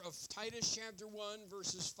of Titus chapter 1,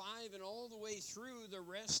 verses 5, and all the way through the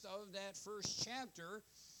rest of that first chapter.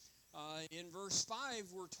 In verse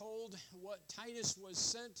 5, we're told what Titus was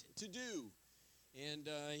sent to do. And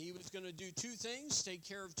he was going to do two things, take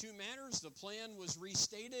care of two matters. The plan was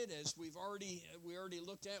restated, as we already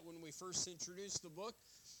looked at when we first introduced the book.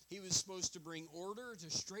 He was supposed to bring order,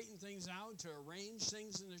 to straighten things out, to arrange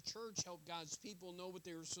things in the church, help God's people know what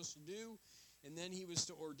they were supposed to do. And then he was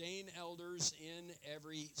to ordain elders in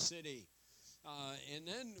every city. And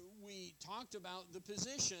then we talked about the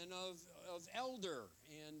position of elder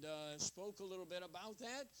and spoke a little bit about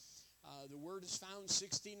that. The word is found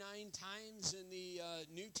 69 times in the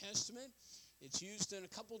New Testament. It's used in a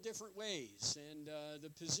couple different ways. And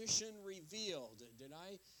the position revealed.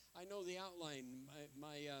 I know the outline.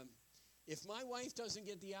 If my wife doesn't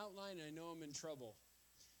get the outline, I know I'm in trouble,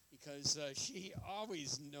 because she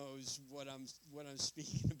always knows what I'm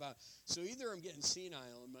speaking about. So either I'm getting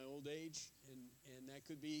senile in my old age, and that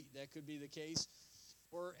could be the case,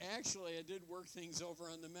 or actually I did work things over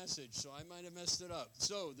on the message, so I might have messed it up.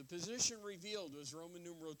 So the position revealed was Roman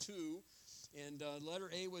numeral 2, and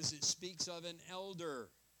letter A was it speaks of an elder.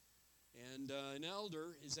 And an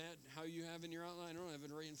elder, is that how you have in your outline? I don't have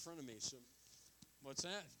it right in front of me. So what's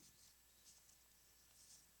that?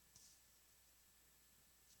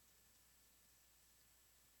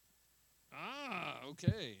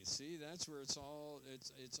 Okay. See, that's where it's all.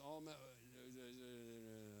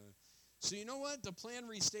 So you know what? The plan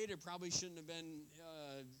restated probably shouldn't have been.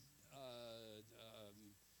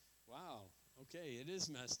 Wow. Okay, it is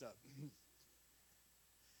messed up.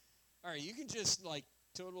 All right, you can just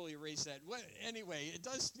totally erase that. Anyway, it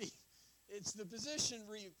does speak. It's the position.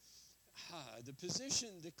 The position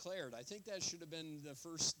declared. I think that should have been the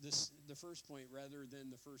first point rather than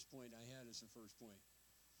the first point I had as the first point.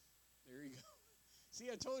 There you go. See,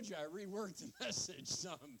 I told you I reworked the message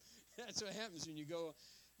some. That's what happens when you go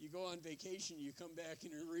on vacation. You come back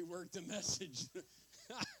and you rework the message.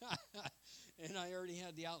 And I already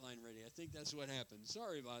had the outline ready. I think that's what happened.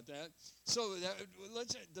 Sorry about that. So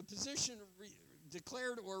the position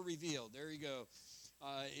declared or revealed. There you go.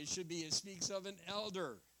 It speaks of an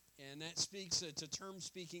elder, and that it's a term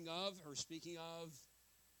speaking of.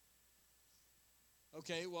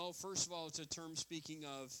 Okay, well, first of all, it's a term speaking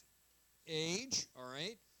of age, all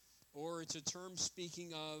right? Or it's a term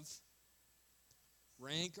speaking of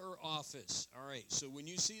rank or office, all right? So when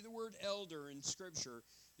you see the word elder in Scripture,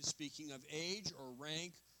 it's speaking of age or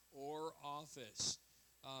rank or office.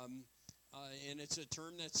 And it's a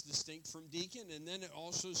term that's distinct from deacon, and then it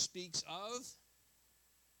also speaks of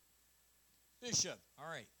bishop. All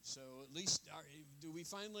right, so at least we're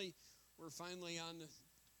finally on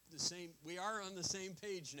the same, we are on the same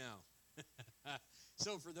page now.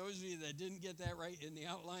 So for those of you that didn't get that right in the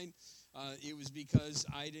outline, it was because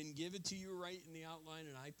I didn't give it to you right in the outline,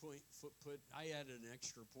 and I added an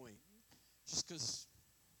extra point, just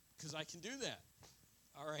because I can do that.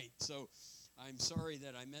 All right, so I'm sorry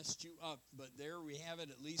that I messed you up, but there we have it.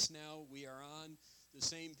 At least now we are on the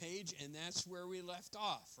same page, and that's where we left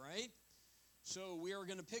off, right? So we are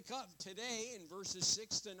going to pick up today in verses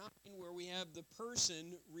 6 to 9, where we have the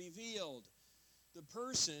person revealed. The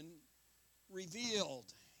person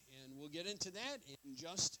revealed. And we'll get into that in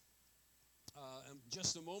just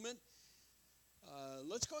a moment.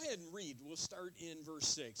 Let's go ahead and read. We'll start in verse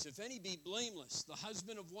 6. If any be blameless, the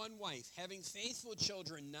husband of one wife, having faithful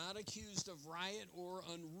children, not accused of riot or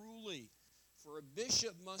unruly. For a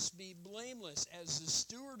bishop must be blameless as the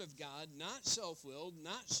steward of God, not self-willed,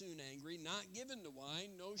 not soon angry, not given to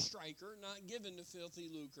wine, no striker, not given to filthy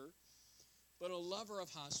lucre, but a lover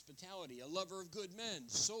of hospitality, a lover of good men,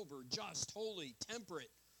 sober, just, holy,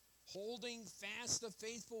 temperate, holding fast the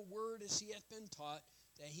faithful word as he hath been taught,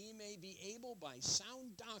 that he may be able by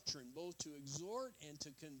sound doctrine both to exhort and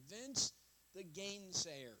to convince the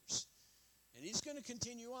gainsayers. And he's going to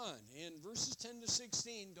continue on. And verses 10 to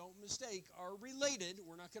 16, don't mistake, are related.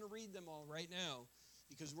 We're not going to read them all right now,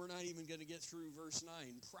 because we're not even going to get through verse 9,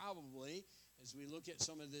 probably, as we look at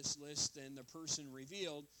some of this list and the person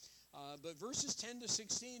revealed. But verses 10 to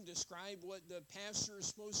 16 describe what the pastor is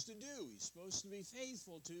supposed to do. He's supposed to be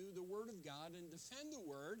faithful to the Word of God and defend the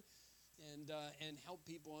Word and help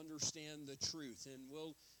people understand the truth. And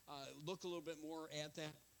we'll look a little bit more at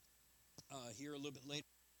that here a little bit later.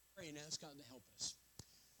 Pray and ask God to help us.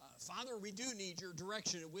 Father, we do need your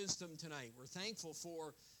direction and wisdom tonight. We're thankful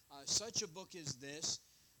for such a book as this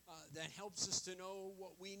that helps us to know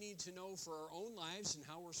what we need to know for our own lives and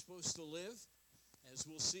how we're supposed to live. As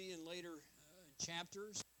we'll see in later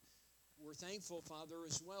chapters, we're thankful, Father,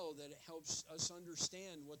 as well, that it helps us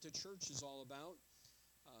understand what the church is all about.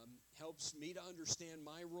 helps me to understand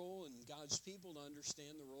my role and God's people to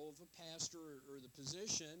understand the role of a pastor or the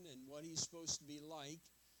position and what he's supposed to be like.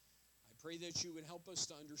 I pray that you would help us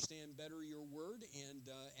to understand better your word and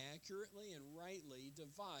accurately and rightly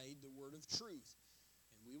divide the word of truth.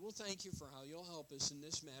 And we will thank you for how you'll help us in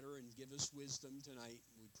this matter and give us wisdom tonight.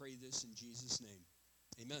 We pray this in Jesus' name.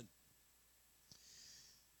 Amen.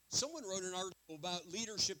 Someone wrote an article about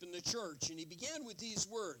leadership in the church, and he began with these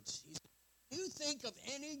words. He said, "Do you think of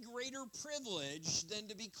any greater privilege than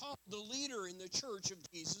to be called the leader in the church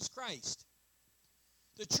of Jesus Christ?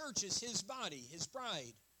 The church is his body, his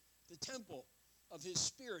bride, the temple of his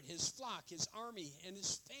spirit, his flock, his army, and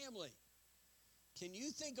his family. Can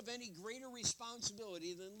you think of any greater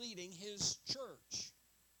responsibility than leading his church?"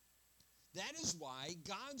 That is why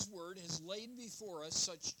God's word has laid before us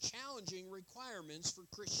such challenging requirements for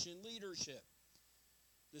Christian leadership.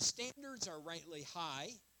 The standards are rightly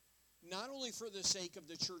high, not only for the sake of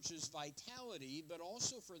the church's vitality, but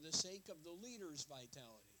also for the sake of the leader's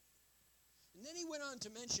vitality. And then he went on to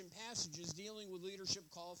mention passages dealing with leadership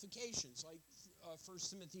qualifications, like 1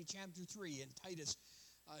 Timothy chapter 3 and Titus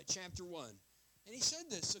chapter 1. And he said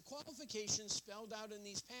this: the qualifications spelled out in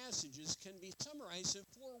these passages can be summarized in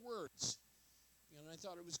 4 words. And I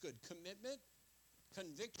thought it was good: commitment,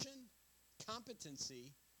 conviction,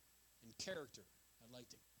 competency, and character. I'd like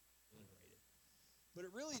to alliterate it. But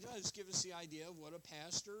it really does give us the idea of what a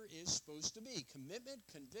pastor is supposed to be: commitment,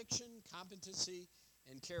 conviction, competency,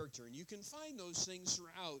 and character. And you can find those things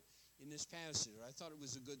throughout in this passage. I thought it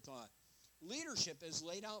was a good thought. Leadership, as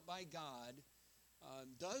laid out by God,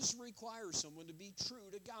 does require someone to be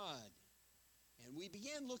true to God. And we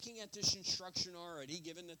began looking at this instruction already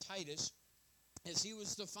given to Titus as he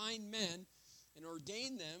was to find men and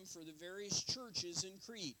ordain them for the various churches in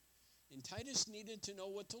Crete. And Titus needed to know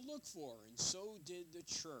what to look for, and so did the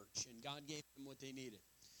church, and God gave them what they needed.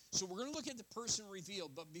 So we're going to look at the person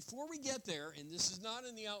revealed, but before we get there, and this is not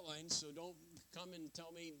in the outline, so don't come and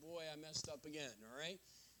tell me, boy, I messed up again, all right?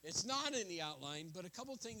 It's not in the outline, but a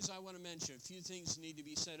couple things I want to mention. A few things need to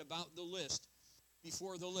be said about the list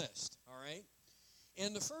before the list, all right?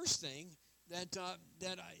 And the first thing that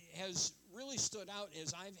has really stood out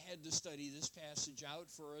as I've had to study this passage out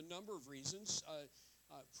for a number of reasons.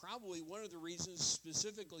 Probably one of the reasons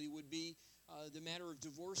specifically would be the matter of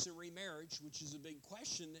divorce and remarriage, which is a big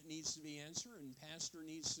question that needs to be answered, and pastor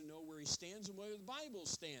needs to know where he stands and where the Bible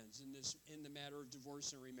stands in the matter of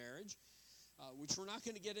divorce and remarriage. Which we're not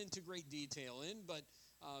going to get into great detail in, but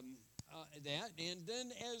that, and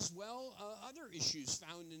then as well other issues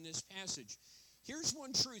found in this passage. Here's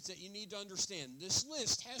one truth that you need to understand. This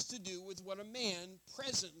list has to do with what a man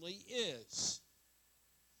presently is.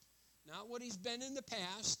 Not what he's been in the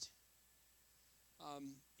past,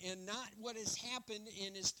 and not what has happened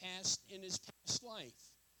in his past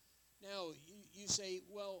life. Now, you say,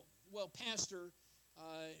 well, Pastor,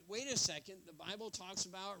 wait a second. The Bible talks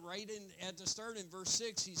about at the start in verse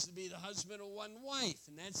 6, he's to be the husband of one wife,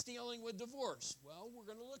 and that's dealing with divorce. Well, we're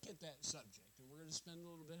going to look at that subject, and we're going to spend a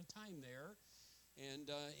little bit of time there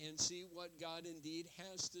and see what God indeed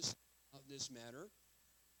has to say about this matter.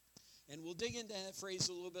 And we'll dig into that phrase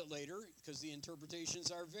a little bit later because the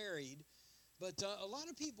interpretations are varied. But a lot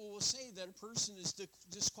of people will say that a person is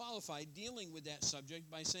disqualified dealing with that subject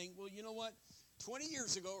by saying, well, you know what? 20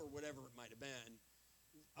 years ago, or whatever it might have been,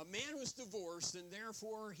 a man was divorced, and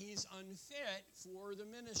therefore he's unfit for the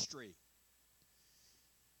ministry.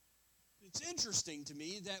 It's interesting to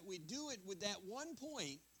me that we do it with that one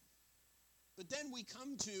point, but then we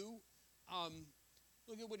come to,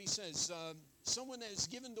 look at what he says, someone that is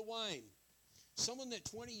given to wine, someone that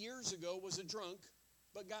 20 years ago was a drunk,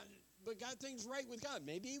 but got things right with God.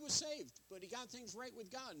 Maybe he was saved, but he got things right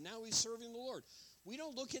with God, and now he's serving the Lord. We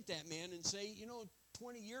don't look at that man and say,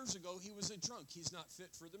 20 years ago, he was a drunk. He's not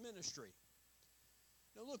fit for the ministry.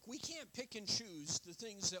 Now, look, we can't pick and choose the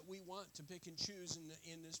things that we want to pick and choose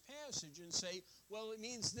in this passage and say, well, it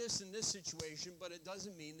means this in this situation, but it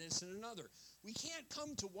doesn't mean this in another. We can't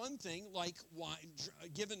come to one thing like wine,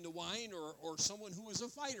 given to wine or someone who was a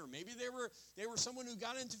fighter. Maybe they were someone who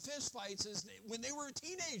got into fist fights when they were a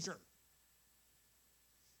teenager.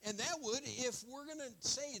 And that would, if we're going to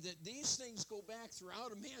say that these things go back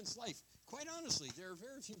throughout a man's life, quite honestly, there are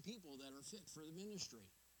very few people that are fit for the ministry.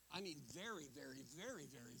 I mean, very, very, very,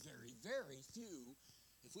 very, very, very few.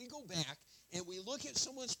 If we go back and we look at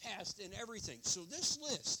someone's past and everything. So this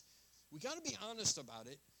list, we got to be honest about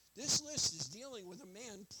it. This list is dealing with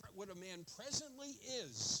what a man presently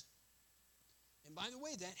is. And by the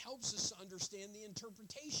way, that helps us to understand the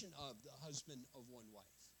interpretation of the husband of one wife.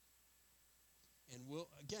 And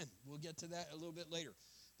we'll get to that a little bit later.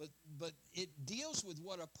 but it deals with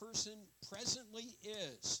what a person presently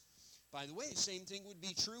is. By the way, same thing would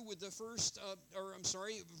be true with the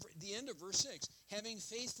end of verse 6. Having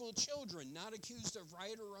faithful children, not accused of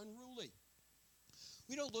riot or unruly.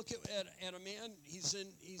 We don't look at a man, he's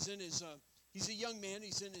a young man,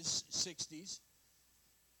 he's in his 60s.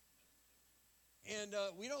 And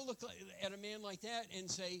we don't look at a man like that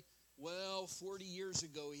and say, well, 40 years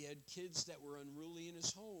ago he had kids that were unruly in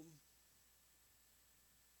his home.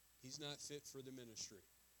 He's not fit for the ministry.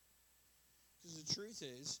 Because the truth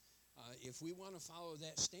is, if we want to follow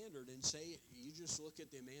that standard and say, you just look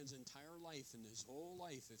at the man's entire life and his whole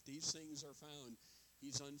life, if these things are found,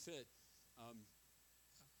 he's unfit.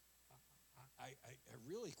 I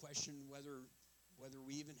really question whether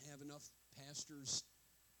we even have enough pastors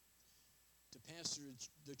to pastor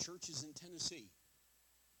the churches in Tennessee.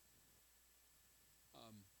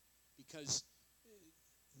 Because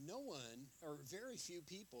no one, or very few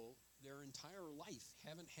people, their entire life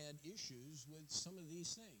haven't had issues with some of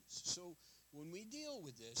these things. So when we deal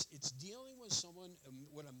with this, it's dealing with someone,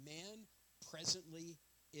 what a man presently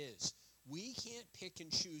is. We can't pick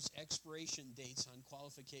and choose expiration dates on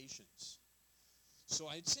qualifications. So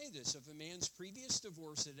I'd say this, if a man's previous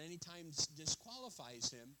divorce at any time disqualifies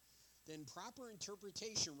him, then proper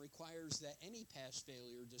interpretation requires that any past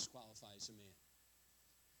failure disqualifies a man.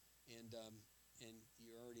 And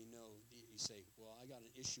you already know, you say, well, I got an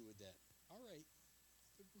issue with that. All right,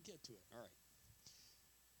 we'll get to it. All right.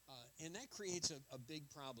 And that creates a big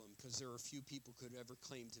problem because there are few people could ever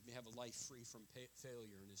claim to have a life free from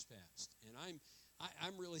failure in his past. And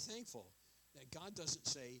I'm really thankful that God doesn't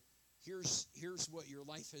say, here's what your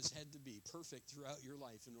life has had to be perfect throughout your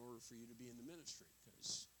life in order for you to be in the ministry,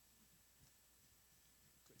 because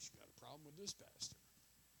you got a problem with this pastor.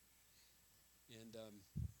 And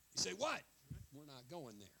you say, what? We're not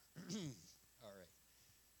going there. All right.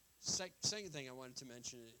 Second thing I wanted to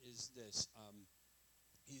mention is this,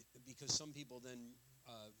 because some people then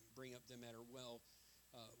bring up the matter, well,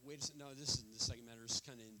 wait a second, no, this isn't the second matter, it's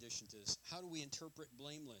kind of in addition to this. How do we interpret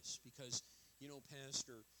blameless? Because,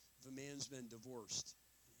 Pastor, if a man's been divorced,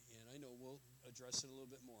 and I know we'll address it a little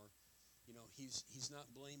bit more, he's not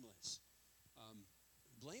blameless.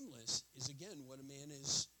 Blameless is, again, what a man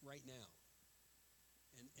is right now.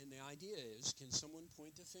 And the idea is, can someone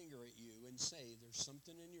point the finger at you and say, there's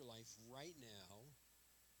something in your life right now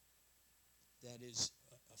that is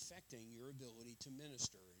affecting your ability to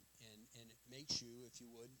minister, and it makes you, if you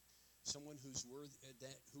would, someone who's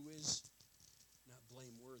who is not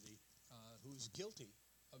blameworthy, who's guilty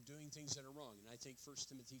of doing things that are wrong. And I think 1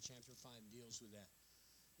 Timothy chapter 5 deals with that,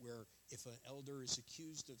 where if an elder is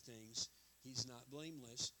accused of things, he's not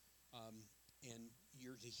blameless, and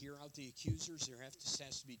you're to hear out the accusers. There has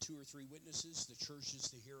to be 2 or 3 witnesses. The church is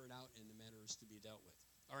to hear it out, and the matter is to be dealt with.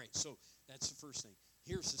 All right, so that's the first thing.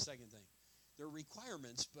 Here's the second thing. There are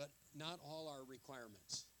requirements, but not all are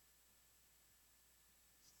requirements.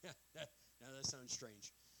 Now that sounds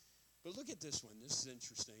strange. But look at this one. This is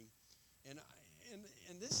interesting. And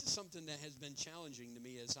this is something that has been challenging to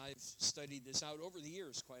me as I've studied this out over the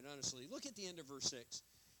years, quite honestly. Look at the end of verse 6.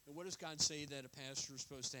 And what does God say that a pastor is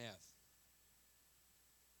supposed to have?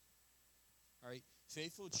 All right,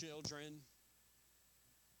 faithful children,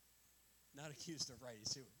 not accused of right. You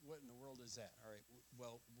see, what in the world is that? All right,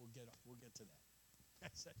 well, we'll get to that.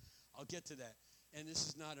 I'll get to that. And this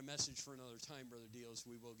is not a message for another time, Brother Deals.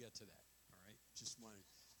 We will get to that. All right, just wanted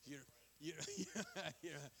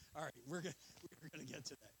all right, we're gonna get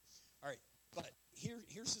to that. All right, but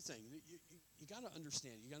here's the thing. You got to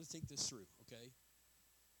understand. You got to think this through. Okay.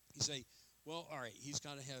 You say, well, all right, he's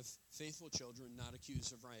got to have faithful children, not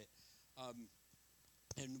accused of riot.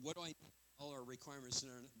 And what do I mean? All our requirements,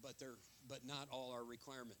 but not all our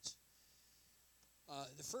requirements.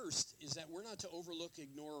 The first is that we're not to overlook,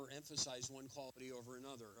 ignore, or emphasize one quality over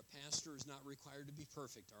another. A pastor is not required to be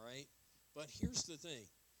perfect, all right? But here's the thing.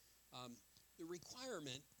 The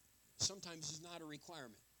requirement sometimes is not a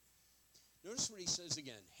requirement. Notice what he says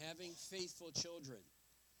again, having faithful children.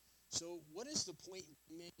 So what is the point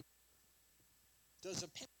made? Does a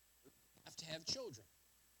pastor have to have children?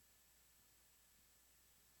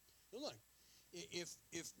 Now look, if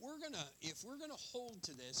we're gonna hold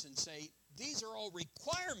to this and say these are all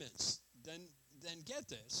requirements, then get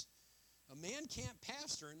this: a man can't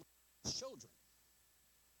pastor unless he has children,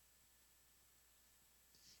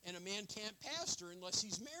 and a man can't pastor unless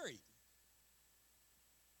he's married.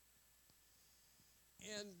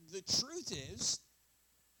 And the truth is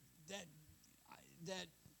that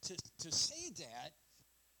to say that,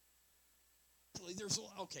 there's a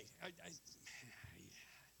lot. Okay, I'm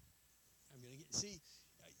going to get, see,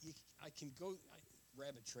 I can go,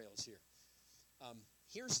 rabbit trails here.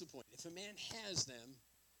 Here's the point. If a man has them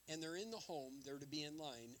and they're in the home, they're to be in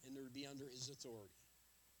line and they're to be under his authority.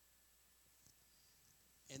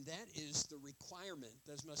 And that is the requirement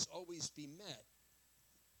that must always be met,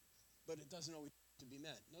 but it doesn't always have to be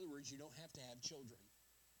met. In other words, you don't have to have children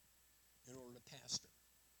in order to pastor.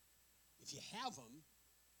 If you have them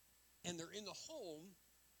and they're in the home,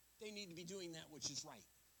 they need to be doing that which is right.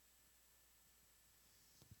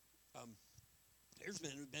 There's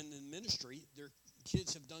men who've been in ministry, their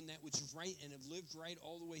kids have done that which is right and have lived right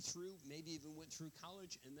all the way through, maybe even went through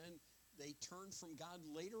college, and then they turn from God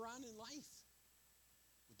later on in life.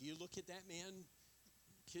 Do you look at that man,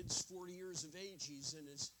 kid's 40 years of age,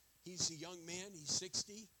 he's a young man, he's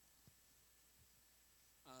 60.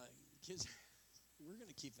 Kids, we're going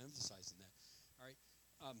to keep emphasizing that, all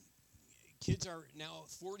right? Kids are now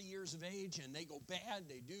 40 years of age, and they go bad,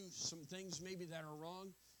 they do some things maybe that are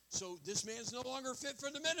wrong, so this man's no longer fit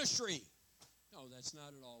for the ministry. No, that's not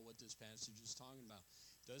at all what this passage is talking about.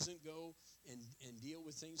 Doesn't go and deal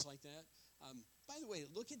with things like that. By the way,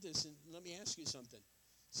 look at this, and let me ask you something.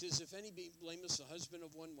 It says, if any be blameless, the husband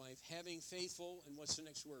of one wife, having faithful, and what's the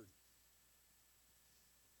next word?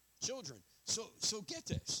 Children. So get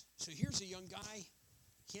this. So here's a young guy,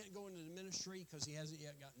 can't go into the ministry because he hasn't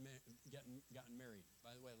yet gotten married.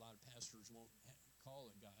 By the way, a lot of pastors won't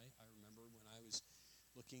call a guy. I remember when I was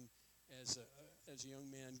looking as a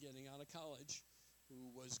young man getting out of college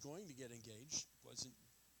who was going to get engaged, wasn't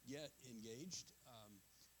yet engaged,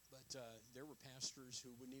 but there were pastors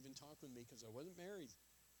who wouldn't even talk with me because I wasn't married.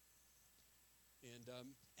 And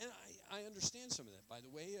I understand some of that. By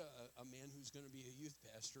the way, a man who's going to be a youth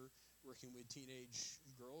pastor working with teenage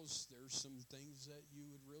girls, there's some things that you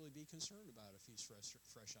would really be concerned about if he's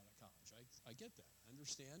fresh out of college. I get that. I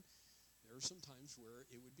understand. There are some times where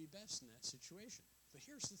it would be best in that situation. But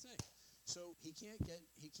here's the thing. So he can't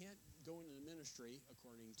go into the ministry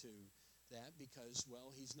according to that because, well,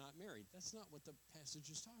 he's not married. That's not what the passage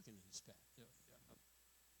is talking in this passage.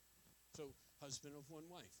 So husband of one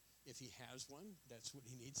wife. If he has one, that's what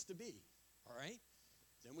he needs to be. All right?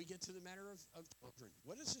 Then we get to the matter of children.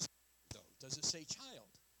 What does this say, though? Does it say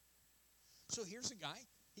child? So here's a guy.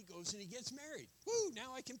 He goes and he gets married. Woo,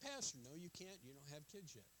 now I can pastor. No, you can't. You don't have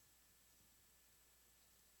kids yet.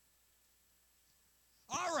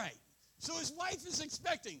 All right. So his wife is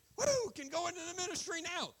expecting. Woo, can go into the ministry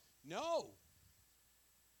now. No.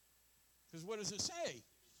 Because what does it say?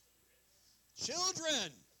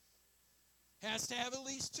 Children. Has to have at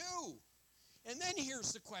least two. And then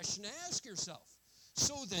here's the question to ask yourself.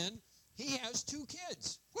 So then, he has 2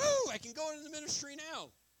 kids. Woo, I can go into the ministry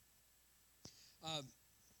now.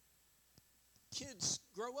 Kids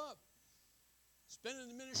grow up. It's been in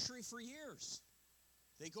the ministry for years.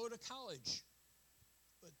 They go to college.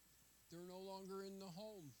 But they're no longer in the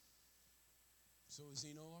home. So is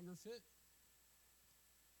he no longer fit?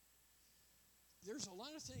 There's a lot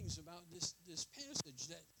of things about this passage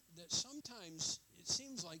that sometimes it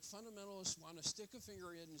seems like fundamentalists want to stick a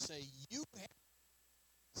finger in and say, you have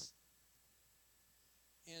this.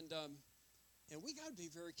 And we got to be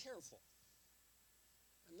very careful.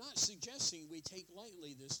 I'm not suggesting we take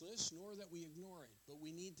lightly this list, nor that we ignore it, but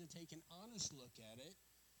we need to take an honest look at it,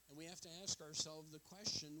 and we have to ask ourselves the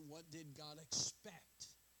question, what did God expect?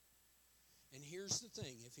 And here's the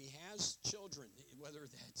thing, if he has children, whether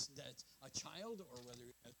that's a child or whether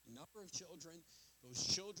he has a number of children, those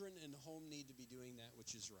children in the home need to be doing that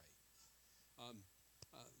which is right.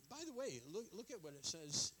 By the way, look at what it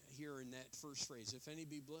says here in that first phrase. If any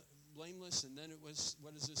be blameless, and then it was,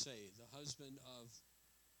 what does it say? The husband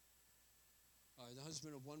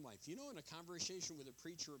of one wife. You know, in a conversation with a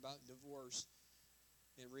preacher about divorce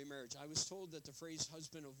and remarriage, I was told that the phrase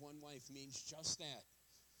husband of one wife means just that.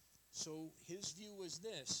 So his view was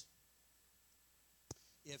this: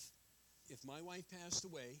 if my wife passed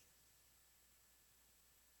away,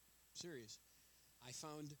 serious, I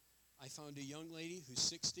found a young lady who's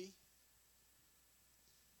 60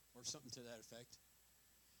 or something to that effect,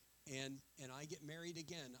 and I get married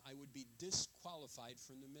again, I would be disqualified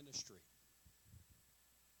from the ministry.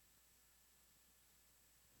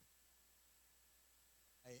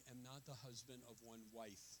 I am not the husband of one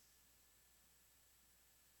wife.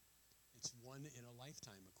 It's one in a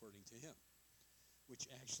lifetime, according to him, which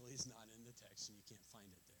actually is not in the text, and you can't find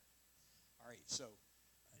it there. All right, so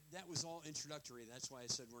that was all introductory. That's why I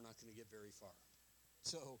said we're not going to get very far.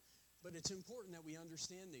 So, but it's important that we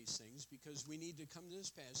understand these things because we need to come to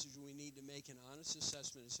this passage and we need to make an honest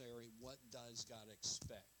assessment and say, all right, what does God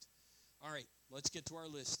expect? All right, let's get to our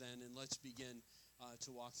list then, and let's begin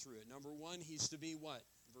to walk through it. Number 1, he's to be what?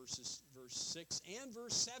 Verse 6 and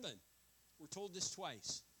verse 7. We're told this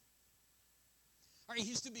twice. All right,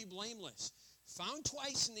 he's to be blameless. Found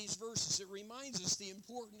twice in these verses, it reminds us the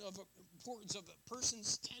importance of a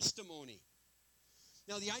person's testimony.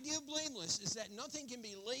 Now, the idea of blameless is that nothing can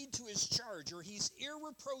be laid to his charge, or he's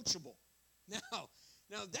irreproachable.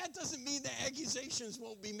 Now that doesn't mean that accusations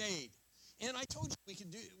won't be made. And I told you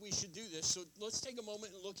we should do this, so let's take a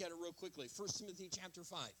moment and look at it real quickly. 1 Timothy chapter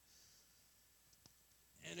 5.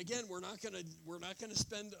 And again, we're not going to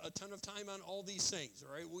spend a ton of time on all these things,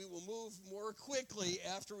 all right? We will move more quickly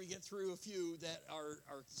after we get through a few that are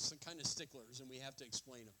some kind of sticklers, and we have to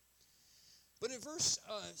explain them. But in verse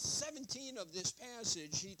 17 of this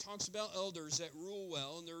passage, he talks about elders that rule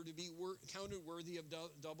well, and they're to be counted worthy of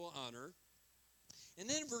double honor. And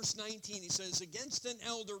then in verse 19, he says, against an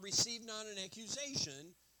elder receive not an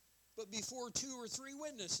accusation, but before 2 or 3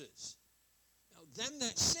 witnesses. Now, them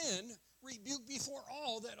that sin rebuke before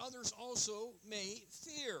all, that others also may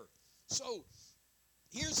fear. So,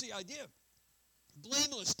 here's the idea.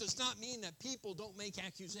 Blameless does not mean that people don't make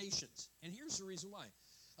accusations. And here's the reason why.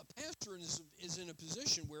 A pastor is in a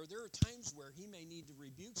position where there are times where he may need to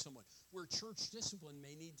rebuke someone, where church discipline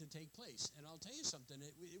may need to take place. And I'll tell you something,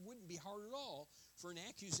 it wouldn't be hard at all for an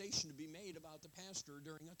accusation to be made about the pastor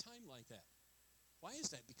during a time like that. Why is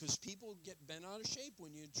that? Because people get bent out of shape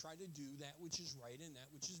when you try to do that which is right and that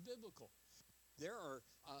which is biblical. There are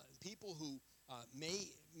people who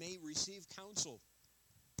may receive counsel,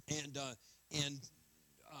 and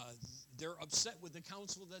they're upset with the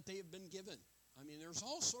counsel that they have been given. I mean, there's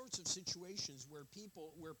all sorts of situations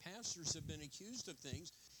where pastors have been accused of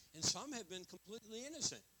things, and some have been completely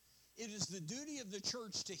innocent. It is the duty of the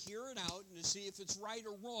church to hear it out and to see if it's right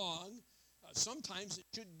or wrong. Sometimes it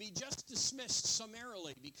should be just dismissed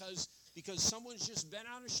summarily because someone's just bent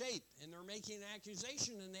out of shape and they're making an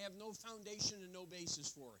accusation and they have no foundation and no basis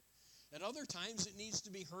for it. At other times, it needs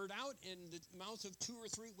to be heard out in the mouth of 2 or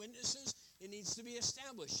 3 witnesses. It needs to be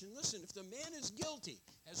established. And listen, if the man is guilty,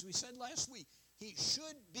 as we said last week, he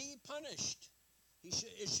should be punished.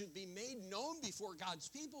 It should be made known before God's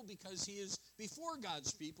people because he is before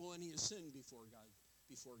God's people and he has sinned before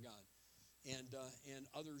God. And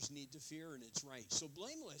others need to fear, and it's right. So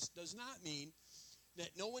blameless does not mean that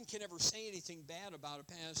no one can ever say anything bad about a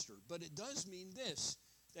pastor, but it does mean this,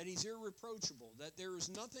 that he's irreproachable, that there is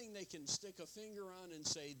nothing they can stick a finger on and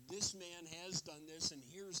say, this man has done this, and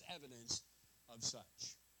here's evidence of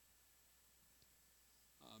such.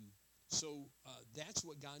 So that's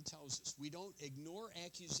what God tells us. We don't ignore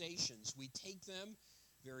accusations. We take them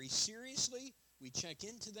very seriously. We check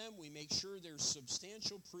into them. We make sure there's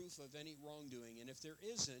substantial proof of any wrongdoing. And if there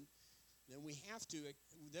isn't, then we have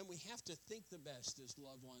to think the best as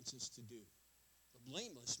love wants us to do. But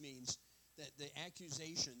blameless means that the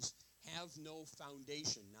accusations have no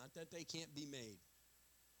foundation, not that they can't be made.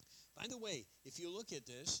 By the way, if you look at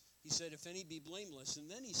this, he said, if any be blameless, and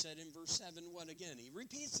then he said in verse 7, what again? He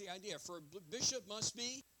repeats the idea, for a bishop must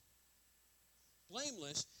be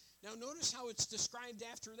blameless. Now notice how it's described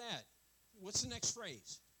after that. What's the next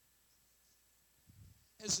phrase?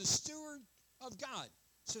 As the steward of God.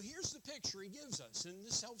 So here's the picture he gives us, and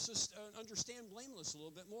this helps us understand blameless a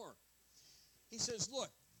little bit more. He says,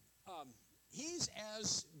 look, he's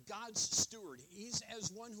as God's steward. He's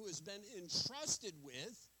as one who has been entrusted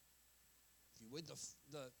with, if you would, not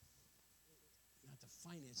the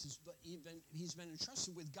finances, but he's been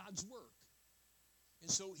entrusted with God's work. And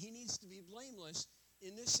so he needs to be blameless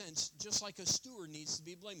in this sense, just like a steward needs to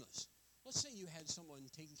be blameless. Let's say you had someone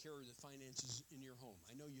taking care of the finances in your home.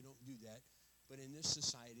 I know you don't do that, but in this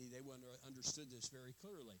society, they understood this very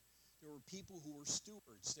clearly. There were people who were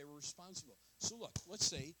stewards. They were responsible. So look, let's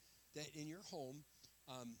say that in your home,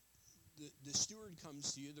 the steward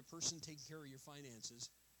comes to you, the person taking care of your finances,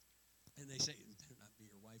 and they say, it better not be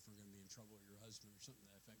your wife, we're going to be in trouble, or your husband, or something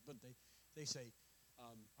to that effect. But they say,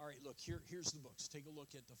 all right, look, here's the books. Take a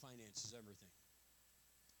look at the finances, everything.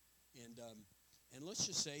 And let's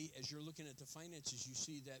just say, as you're looking at the finances, you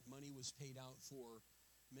see that money was paid out for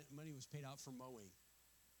mowing,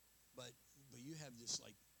 but you have this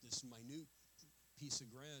minute piece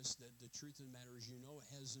of grass that the truth of the matter is, it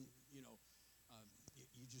hasn't,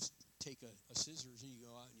 you just take a scissors and you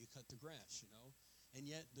go out and you cut the grass, and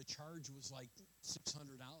yet the charge was like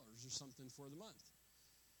 $600 or something for the month,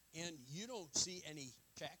 and you don't see any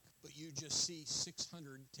check, but you just see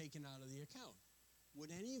 $600 taken out of the account.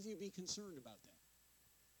 Would any of you be concerned about that?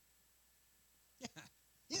 Yeah,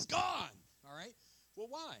 he's gone, all right? Well,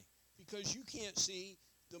 why? Because you can't see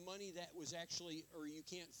the money that was actually, or you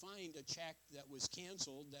can't find a check that was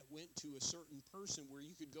canceled that went to a certain person where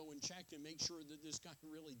you could go and check and make sure that this guy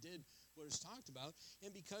really did what is talked about,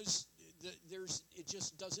 and because it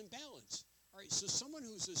just doesn't balance. All right, so someone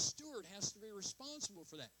who's a steward has to be responsible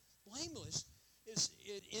for that. Blameless is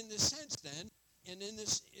in the sense then, and in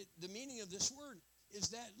this, the meaning of this word is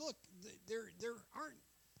that, look, there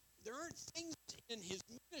aren't things in his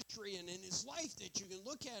ministry and in his life that you can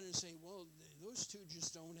look at and say, well, those two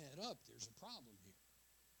just don't add up. There's a problem here.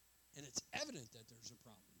 And it's evident that there's a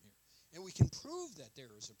problem here. And we can prove that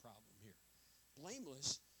there is a problem here.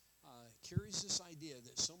 Blameless carries this idea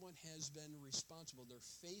that someone has been responsible. They're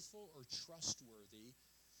faithful or trustworthy.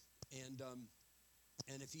 And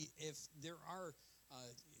if there are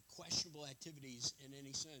questionable activities in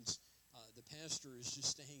any sense, the pastor is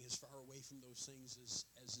just staying as far away from those things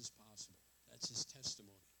as is possible. That's his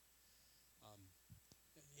testimony.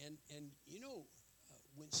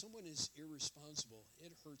 When someone is irresponsible,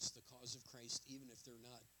 it hurts the cause of Christ, even if they're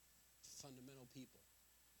not fundamental people.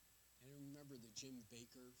 And remember the Jim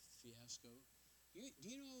Baker fiasco? Do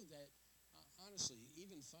you know that, honestly,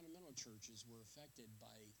 even fundamental churches were affected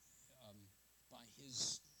by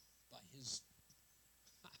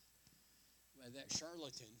that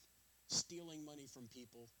charlatan stealing money from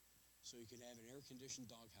people so he could have an air-conditioned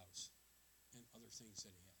doghouse and other things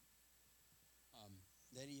that he had.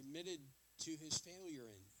 That he admitted to his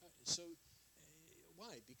failure in.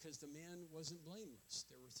 Why? Because the man wasn't blameless.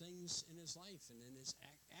 There were things in his life and in his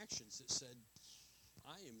actions that said,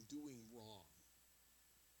 I am doing wrong.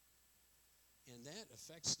 And that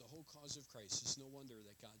affects the whole cause of Christ. It's no wonder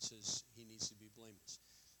that God says he needs to be blameless.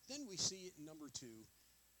 Then we see it in number 2,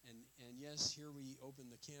 and yes, here we open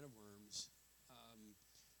the can of worms.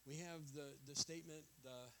 We have the statement,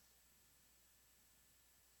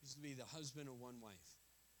 used to be the husband of one wife.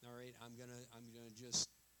 All right, I'm gonna just.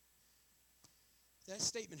 That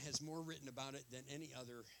statement has more written about it than any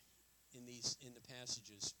other in the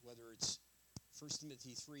passages, whether it's 1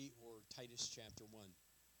 Timothy 3 or Titus chapter 1.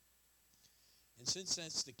 And since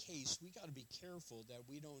that's the case, we got to be careful that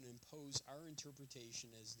we don't impose our interpretation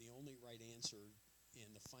as the only right answer and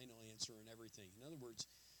the final answer and everything. In other words,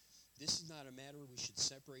 this is not a matter we should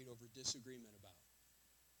separate over disagreement about.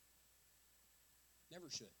 Never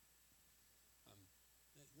should.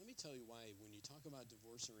 Let me tell you why when you talk about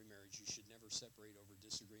divorce and remarriage, you should never separate over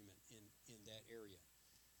disagreement in that area.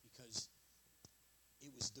 Because it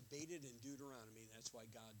was debated in Deuteronomy. That's why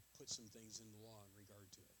God put some things in the law in regard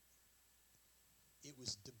to it. It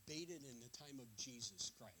was debated in the time of Jesus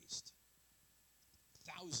Christ.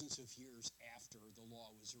 Thousands of years after the law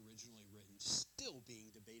was originally written, still being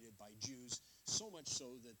debated by Jews, so much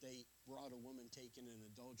so that they brought a woman taken in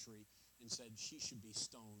adultery and said she should be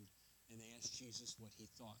stoned, and they asked Jesus what he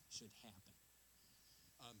thought should happen.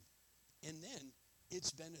 And then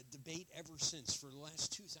it's been a debate ever since for the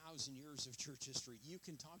last 2,000 years of church history. You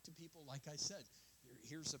can talk to people, like I said.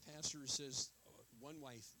 Here's a pastor who says one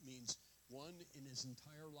wife means one in his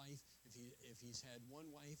entire life. If he's had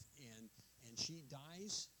one wife and she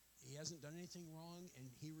dies, he hasn't done anything wrong, and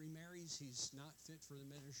he remarries, he's not fit for the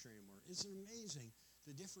ministry anymore. It's amazing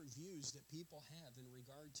the different views that people have in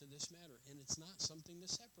regard to this matter, and it's not something to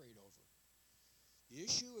separate over. The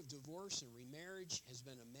issue of divorce and remarriage has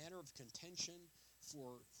been a matter of contention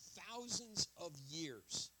for thousands of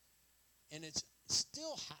years, and it's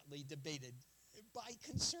still hotly debated by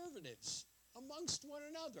conservatives amongst one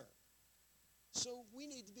another. So we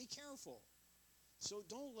need to be careful. So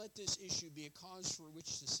don't let this issue be a cause for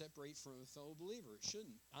which to separate from a fellow believer. It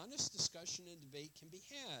shouldn't. Honest discussion and debate can be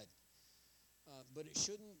had, but it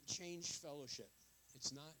shouldn't change fellowship.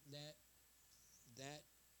 It's not that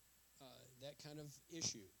kind of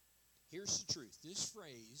issue. Here's the truth. This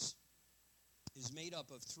phrase is made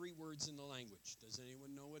up of 3 words in the language. Does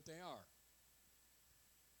anyone know what they are?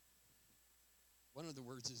 One of the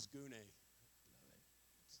words is gune.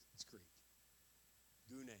 It's Greek.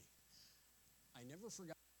 Gune. I never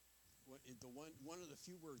forgot one of the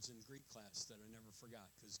few words in Greek class that I never forgot,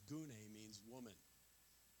 because gune means woman.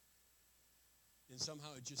 And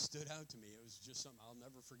somehow it just stood out to me. It was just something, I'll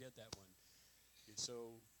never forget that one.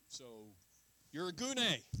 So you're a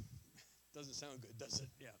gune. Doesn't sound good, does it?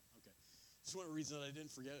 Yeah, okay. It's one of the reasons I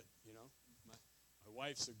didn't forget it, you know. My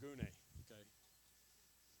wife's a gune, okay.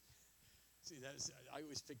 See, I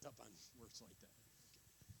always picked up on words like that.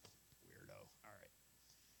 Okay. Weirdo. All right.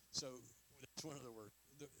 So that's one of the words.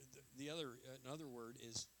 Another word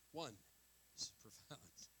is one. It's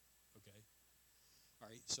profound. Okay. All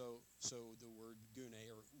right. So the word gune,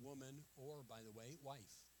 or woman, or by the way,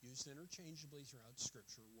 wife, used interchangeably throughout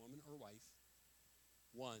Scripture. Woman or wife.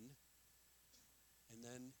 One. and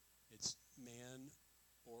then it's man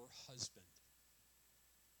or husband.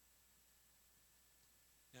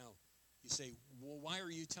 Now, you say, well, why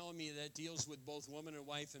are you telling me that deals with both woman and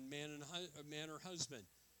wife and man or husband?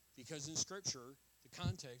 Because in Scripture, the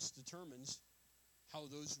context determines how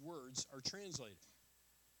those words are translated.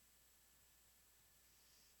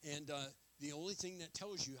 And the only thing that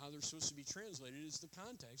tells you how they're supposed to be translated is the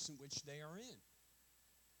context in which they are in.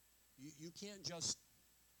 You can't just,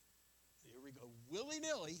 here we go,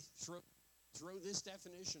 willy-nilly throw this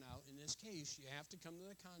definition out. In this case, you have to come to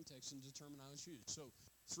the context and determine how it's used. So,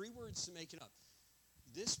 3 words to make it up.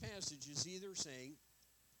 This passage is either saying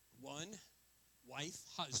one, wife,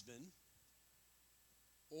 husband,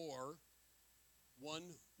 or one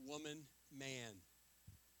woman, man.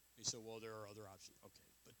 You say, well, there are other options. Okay,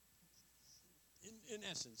 but in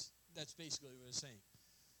essence, that's basically what it's saying.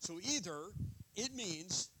 So either it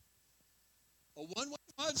means a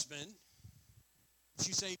one-wife husband, which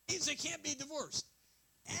you say means they can't be divorced.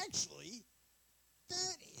 Actually,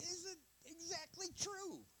 that isn't exactly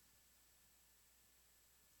true.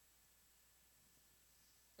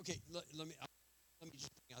 Okay, let me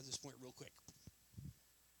just bring out this point real quick. Okay.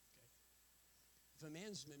 If a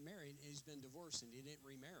man's been married and he's been divorced and he didn't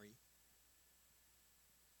remarry,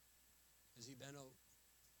 has he been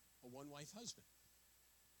a one-wife husband?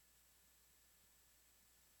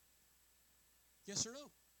 Yes or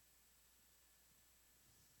no?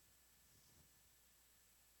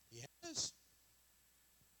 He has.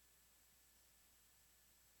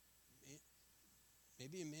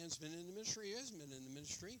 Maybe a man's been in the ministry, he hasn't been in the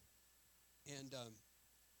ministry, and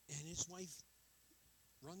his wife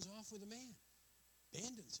runs off with a man,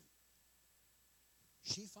 abandons him.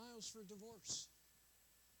 She files for divorce.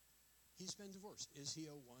 He's been divorced. Is he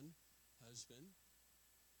a one-wife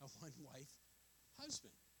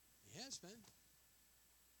husband? He has been.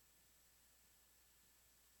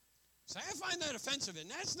 So I find that offensive, and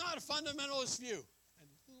that's not a fundamentalist view. I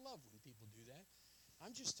love when people do that.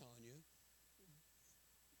 I'm just telling you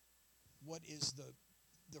what is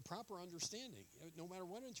the proper understanding, no matter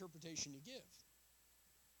what interpretation you give.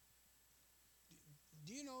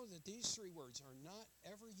 Do you know that these 3 words are not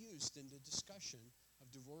ever used in the discussion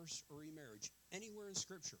of divorce or remarriage anywhere in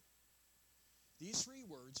Scripture? These 3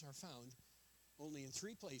 words are found only in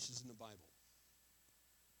 3 places in the Bible.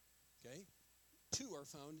 Okay? 2 are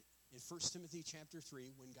found in 1 Timothy chapter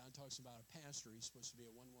 3, when God talks about a pastor, he's supposed to be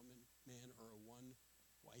a one-woman man or a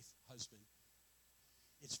one-wife husband.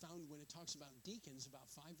 It's found when it talks about deacons about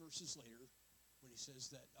 5 verses later, when he says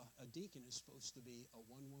that a deacon is supposed to be a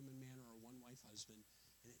one-woman man or a one-wife husband,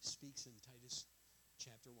 and it speaks in Titus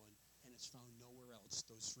chapter 1, and it's found nowhere else.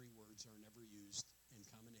 Those 3 words are never used in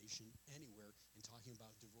combination anywhere in talking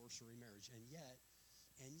about divorce or remarriage. And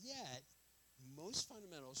yet, most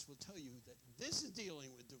fundamentalists will tell you that this is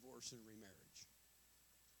dealing with divorce and remarriage.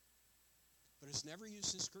 But it's never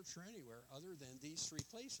used in Scripture anywhere other than these 3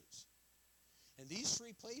 places. And these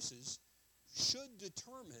 3 places should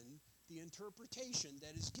determine the interpretation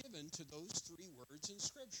that is given to those 3 words in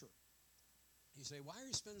Scripture. You say, why are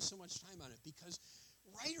you spending so much time on it? Because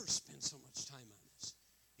writers spend so much time on this.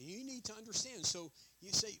 And you need to understand. So you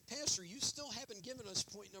say, Pastor, you still haven't given us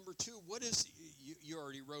point number 2. What is, you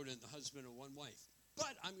already wrote in the husband and one wife.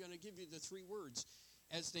 But I'm going to give you the 3 words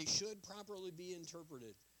as they should properly be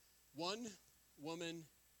interpreted. One woman,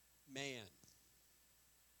 man.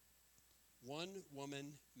 One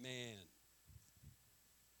woman, man.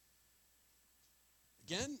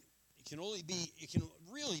 Again, it can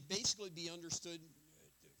really basically be understood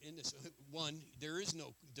in this. One, there is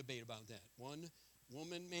no debate about that. One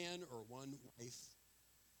woman, man, or one wife,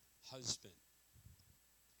 husband.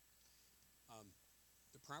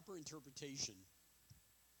 The proper interpretation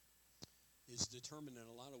is determined in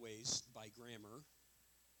a lot of ways by grammar,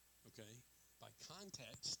 okay, by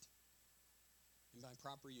context, and by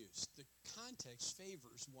proper use. The context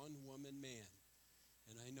favors one woman, man.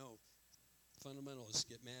 And I know fundamentalists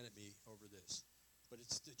get mad at me over this, but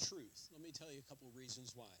it's the truth. Let me tell you a couple of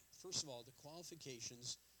reasons why. First of all, the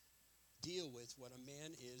qualifications deal with what a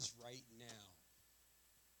man is right now.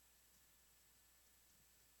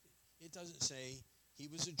 It doesn't say he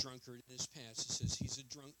was a drunkard in his past. It says he's a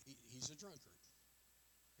drunkard. He's a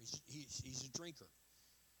drinker.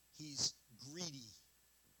 He's greedy.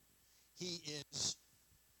 He is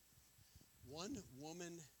one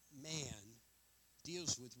woman man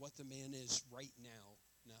deals with what the man is right now,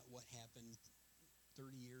 not what happened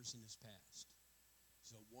 30 years in his past.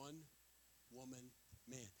 So one woman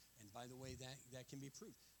man. And by the way, that can be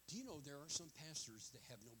proved. Do you know there are some pastors that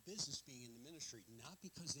have no business being in the ministry, not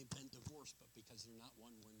because they've been divorced, but because they're not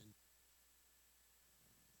one woman?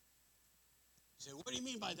 say, what do you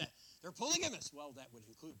mean by that? They're polygamous. Well, that would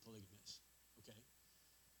include polygamists, okay?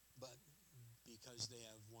 But because they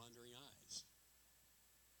have wandering eyes.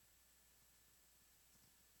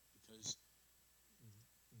 Because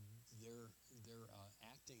they're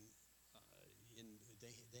acting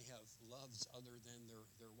they have loves other than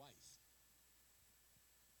their wife.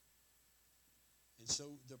 And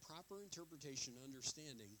so the proper interpretation,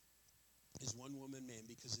 understanding, is one woman, man,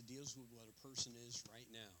 because it deals with what a person is right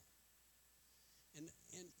now. And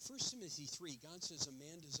 1 Timothy 3, God says a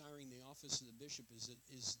man desiring the office of the bishop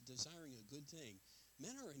is desiring a good thing.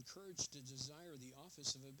 Men are encouraged to desire the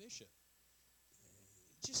office of a bishop.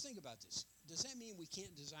 Just think about this. Does that mean we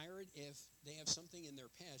can't desire it if they have something in their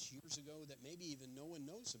past years ago that maybe even no one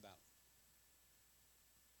knows about?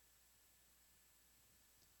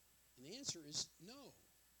 And the answer is no.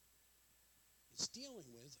 It's dealing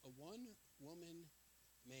with a one-woman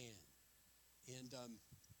man. And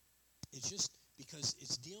it's just because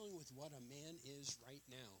it's dealing with what a man is right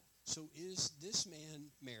now. So is this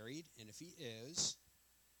man married? And if he is,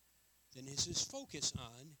 then is his focus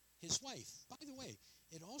on his wife? By the way,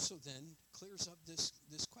 it also then clears up this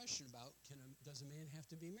question about does a man have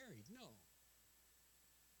to be married? No.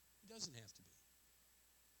 He doesn't have to be.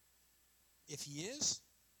 If he is,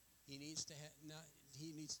 he needs to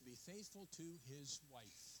be faithful to his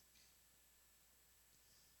wife.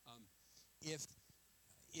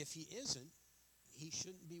 If he isn't, he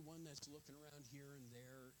shouldn't be one that's looking around here and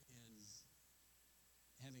there and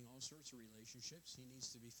having all sorts of relationships. He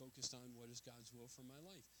needs to be focused on what is God's will for my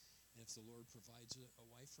life. And if the Lord provides a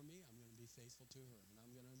wife for me, I'm going to be faithful to her, and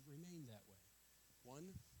I'm going to remain that way.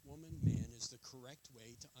 One woman, man is the correct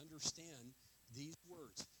way to understand these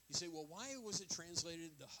words. You say, well, why was it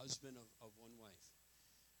translated the husband of one wife?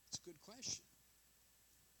 It's a good question.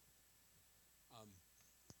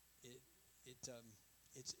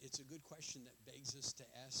 It's a good question that begs us to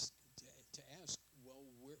ask. Well,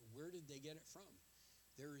 where did they get it from?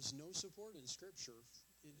 There is no support in Scripture.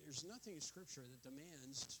 There's nothing in Scripture that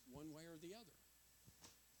demands one way or the other.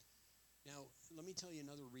 Now, let me tell you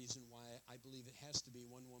another reason why I believe it has to be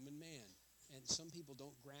one woman man. And some people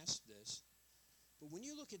don't grasp this. But when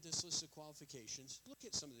you look at this list of qualifications, look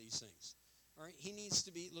at some of these things. All right, he needs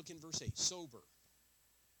to be, look in verse 8, sober.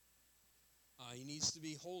 He needs to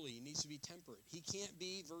be holy. He needs to be temperate. He can't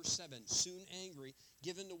be, verse 7, soon angry,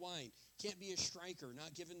 given to wine. Can't be a striker,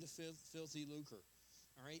 not given to filthy lucre.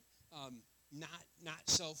 All right? Not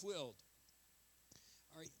self-willed.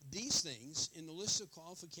 All right, these things in the list of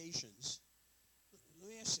qualifications, let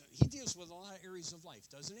me ask you, he deals with a lot of areas of life,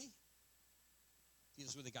 doesn't he?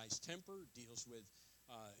 Deals with a guy's temper, deals with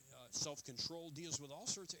self-control, deals with all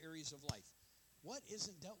sorts of areas of life. What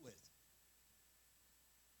isn't dealt with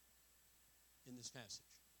in this passage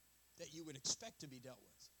that you would expect to be dealt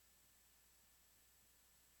with?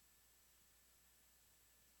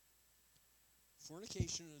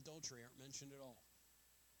 Fornication and adultery aren't mentioned at all.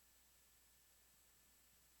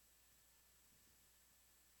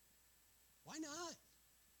 Why not?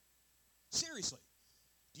 Seriously,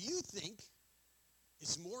 do you think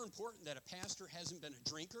it's more important that a pastor hasn't been a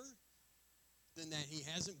drinker than that he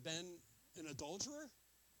hasn't been an adulterer?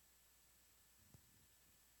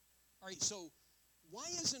 All right, so why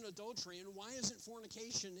isn't adultery and why isn't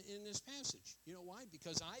fornication in this passage? You know why?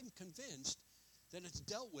 Because I'm convinced that it's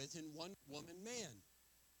dealt with in one woman man.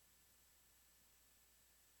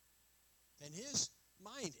 And his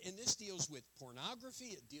mind, and this deals with pornography,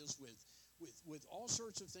 it deals with all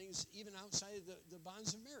sorts of things, even outside of the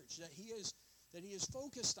bonds of marriage, that he is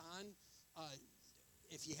focused on,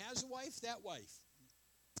 if he has a wife, that wife.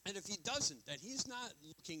 And if he doesn't, that he's not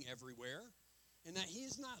looking everywhere, and that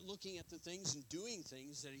he's not looking at the things and doing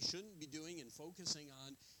things that he shouldn't be doing and focusing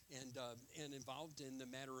on and involved in the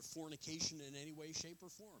matter of fornication in any way, shape, or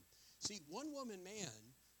form. See, one woman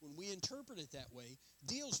man, when we interpret it that way,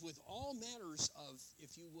 deals with all matters of,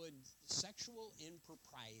 if you would, sexual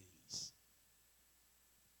improprieties,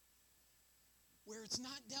 where it's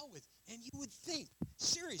not dealt with. And you would think,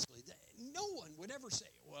 seriously, that no one would ever say,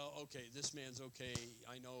 well, okay, this man's okay.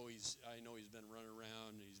 I know he's been running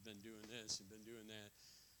around, and he's been doing this and been doing that.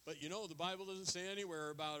 But you know, the Bible doesn't say anywhere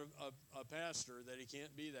about a pastor that he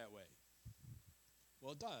can't be that way.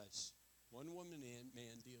 Well, it does. One woman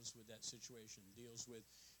man deals with that situation, deals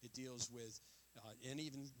with, and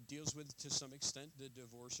even deals with, to some extent, the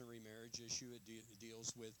divorce and remarriage issue. It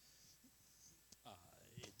deals with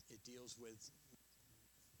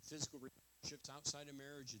physical relationships outside of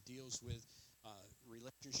marriage. It deals with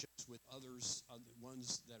relationships with others,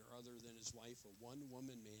 ones that are other than his wife. A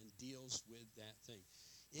one-woman man deals with that thing.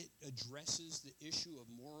 It addresses the issue of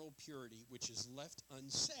moral purity, which is left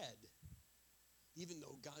unsaid even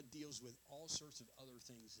though God deals with all sorts of other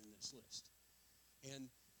things in this list.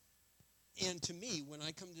 And to me, when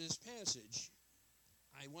I come to this passage,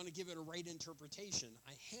 I want to give it a right interpretation.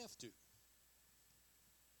 I have to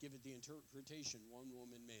give it the interpretation, one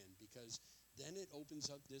woman, man, because then it opens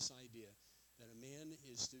up this idea that a man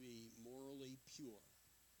is to be morally pure,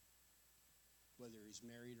 whether he's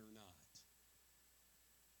married or not.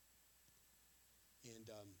 And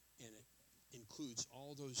it includes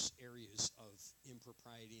all those areas of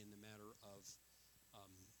impropriety in the matter of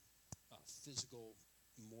physical,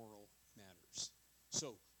 moral matters.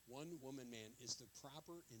 So, one woman, man is the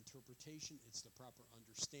proper interpretation. It's the proper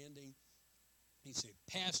understanding. You say,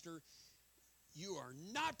 Pastor, you are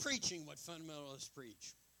not preaching what fundamentalists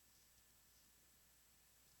preach.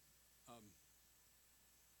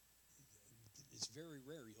 It's very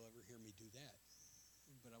rare you'll ever hear me do that.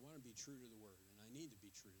 But I want to be true to the Word, and I need to be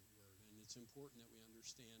true to the Word. And it's important that we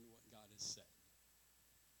understand what God has said.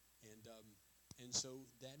 And so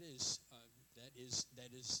that is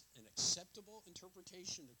an acceptable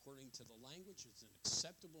interpretation according to the language. It's an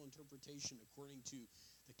acceptable interpretation according to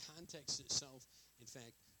the context itself. In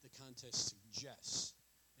fact, the context suggests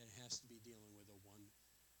that it has to be dealing with a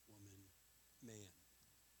one-woman man.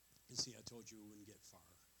 And see, I told you we wouldn't get far.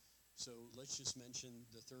 So let's just mention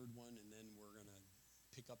the third one, and then we're going to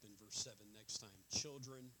pick up in verse 7 next time.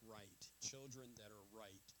 Children right. Children that are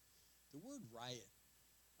right. The word riot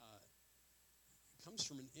comes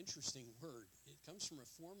from an interesting word. It comes from a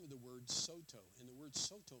form of the word soto, and the word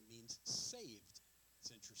soto means saved.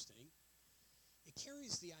 It's interesting. It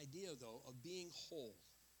carries the idea, though, of being whole.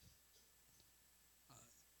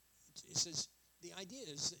 It says, the idea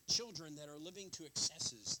is that children that are living to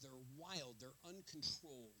excesses, they're wild, they're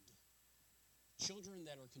uncontrolled. Children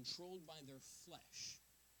that are controlled by their flesh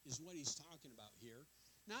is what he's talking about here.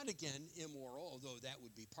 Not, again, immoral, although that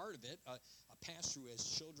would be part of it. A pastor who has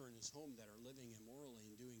children in his home that are living immorally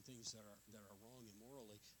and doing things that are wrong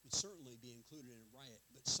immorally would certainly be included in a riot.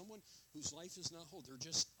 But someone whose life is not whole, they're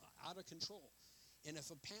just out of control. And if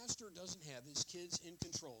a pastor doesn't have his kids in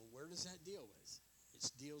control, where does that deal with? It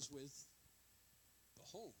deals with the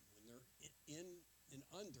home, when they're in and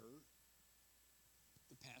under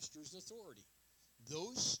the pastor's authority.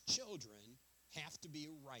 Those children have to be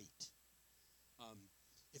right.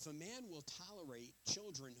 If a man will tolerate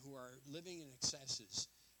children who are living in excesses,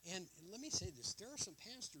 and let me say this, there are some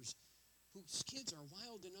pastors whose kids are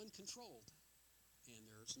wild and uncontrolled, and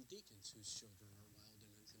there are some deacons whose children are wild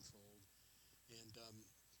and uncontrolled.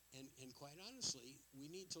 And quite honestly, we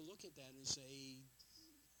need to look at that and say,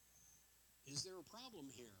 is there a problem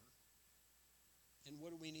here? And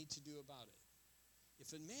what do we need to do about it?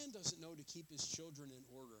 If a man doesn't know to keep his children in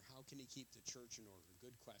order, how can he keep the church in order?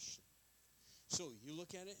 Good question. So you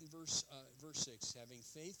look at it in verse 6, having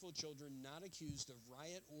faithful children not accused of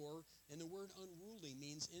riot or, and the word unruly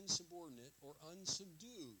means insubordinate or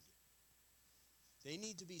unsubdued. They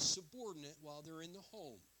need to be subordinate while they're in the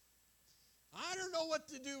home. I don't know what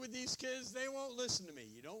to do with these kids. They won't listen to me.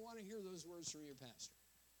 You don't want to hear those words from your pastor.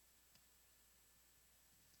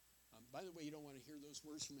 By the way, you don't want to hear those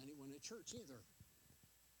words from anyone at church either.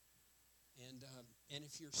 And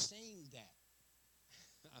if you're saying that,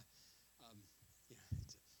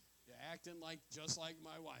 you're acting just like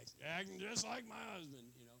my wife, you're acting just like my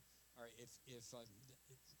husband, All right, if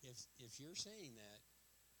you're saying that,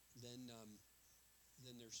 then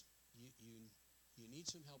there's you need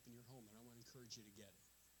some help in your home, and I want to encourage you to get it,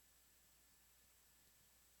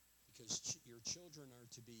 because your children are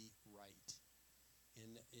to be right.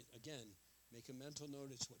 And again, make a mental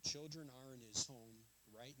note. It's what children are in his home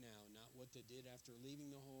right now, not what they did after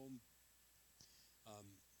leaving the home.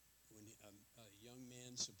 When a young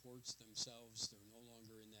man supports themselves, they're no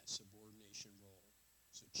longer in that subordination role.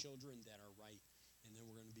 So children that are right. And then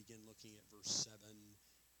we're going to begin looking at verse 7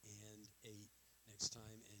 and 8 next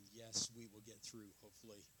time. And yes, we will get through,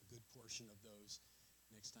 hopefully, a good portion of those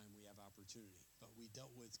next time we have opportunity. But we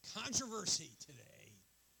dealt with controversy today.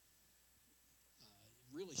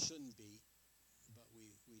 It really shouldn't be. But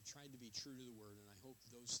we tried to be true to the Word, and I hope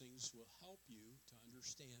those things will help you to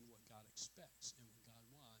understand what God expects and what God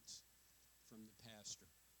wants from the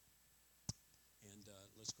pastor. And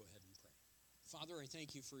let's go ahead and pray. Father, I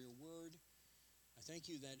thank you for your Word. I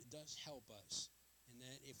thank you that it does help us, and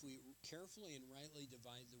that if we carefully and rightly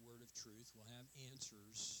divide the word of truth, we'll have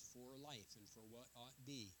answers for life and for what ought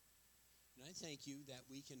be. And I thank you that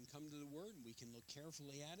we can come to the Word, and we can look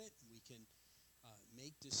carefully at it, and we can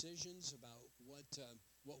make decisions about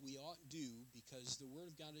what we ought do, because the Word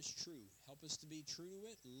of God is true. Help us to be true to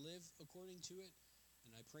it, live according to it,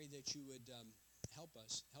 and I pray that you would help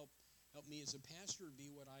us, help me as a pastor to be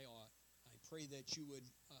what I ought. I pray that you would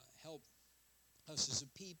help us as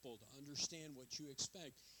a people to understand what you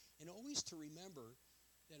expect. And always to remember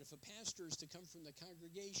that if a pastor is to come from the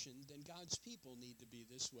congregation, then God's people need to be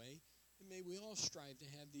this way. And may we all strive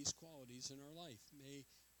to have these qualities in our life. May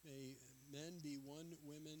men be one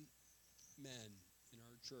women men in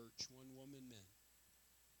our church, one woman men.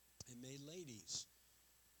 And may ladies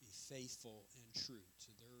be faithful and true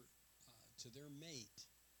to their mate.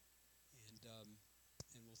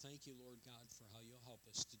 And we'll thank you, Lord God, for how you'll help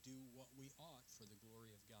us to do what we ought for the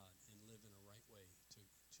glory of God and live in a right way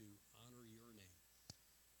to honor your name.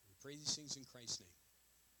 We pray these things in Christ's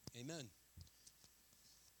name. Amen.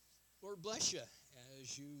 Lord bless you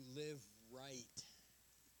as you live right.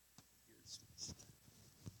 Here's